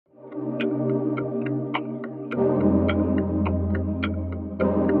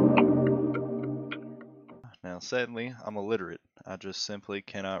Sadly, I'm illiterate. I just simply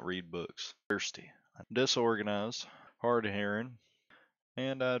cannot read books. Thirsty, disorganized, hard of hearing,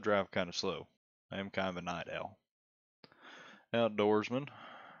 and I drive kind of slow. I am kind of a night owl. Outdoorsman,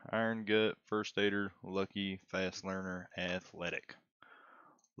 iron gut, first aider, lucky, fast learner, athletic.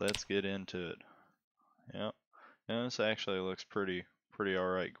 Let's get into it. Yep. And this actually looks pretty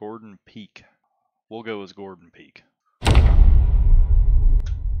alright. Gordon Peak. We'll go with Gordon Peak.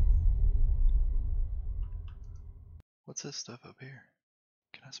 What's this stuff up here?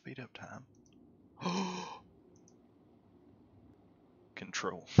 Can I speed up time?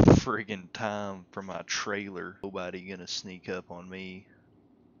 Control friggin' time for my trailer. Nobody gonna sneak up on me.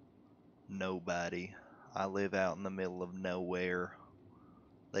 Nobody. I live out in the middle of nowhere.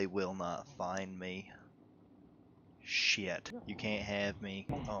 They will not find me. Shit. You can't have me.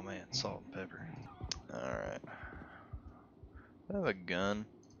 Oh man, salt and pepper. Alright. I have a gun.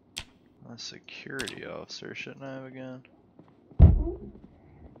 A security officer, shouldn't I have a gun?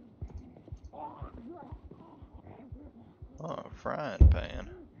 Oh, a frying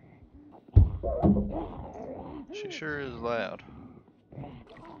pan. She sure is loud. I'm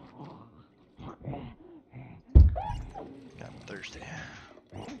thirsty.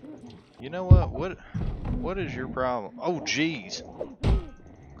 You know what? What is your problem? Oh, jeez.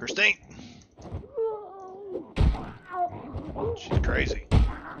 Christine! She's crazy.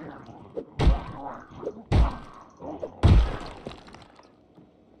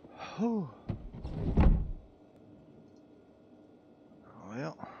 Whew.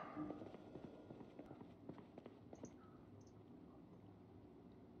 Well.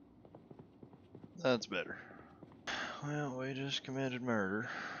 That's better. Well, we just committed murder.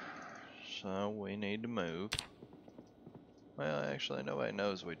 So we need to move. Well, actually, nobody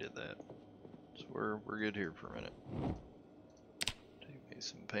knows we did that. So we're good here for a minute. Take me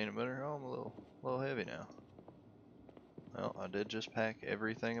some peanut butter. Oh, I'm a little heavy now. Well, I did just pack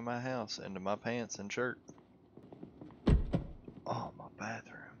everything in my house into my pants and shirt. Oh, my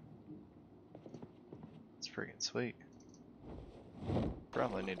bathroom. It's freaking sweet.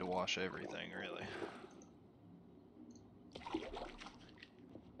 Probably need to wash everything, really.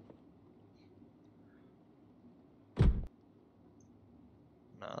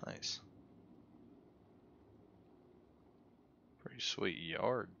 Nice. Pretty sweet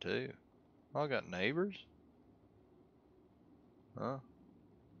yard, too. Oh, I got neighbors? Huh?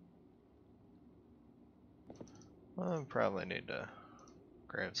 Well, we probably need to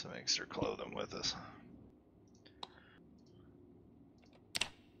grab some extra clothing with us.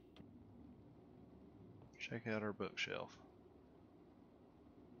 Check out our bookshelf.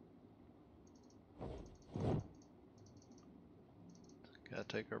 Gotta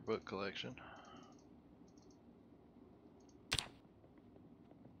take our book collection.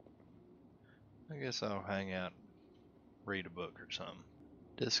 I guess I'll hang out, read a book or something.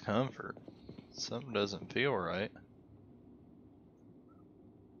 Discomfort. Something doesn't feel right.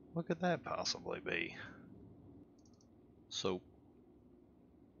 What could that possibly be? Soap.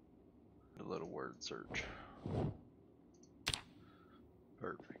 A little word search.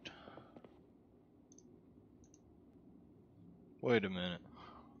 Perfect. Wait a minute.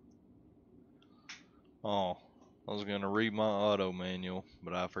 Oh, I was gonna read my auto manual,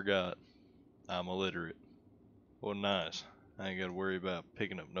 but I forgot. I'm illiterate. Well, nice. I ain't gotta worry about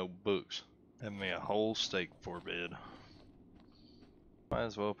picking up no books. Have me a whole steak for bed. Might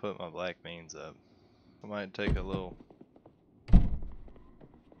as well put my black beans up. I might take a little.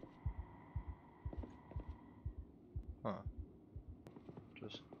 Huh.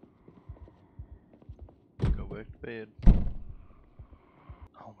 Just go back to bed.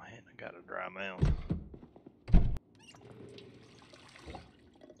 Oh man, I got a dry mouth.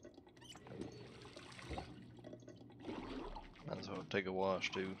 Might as well take a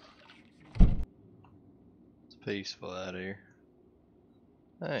wash too. It's peaceful out here.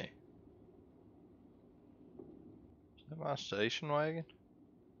 Hey. Is that my station wagon?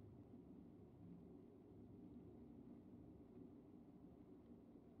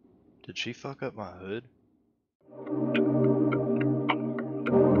 Did she fuck up my hood?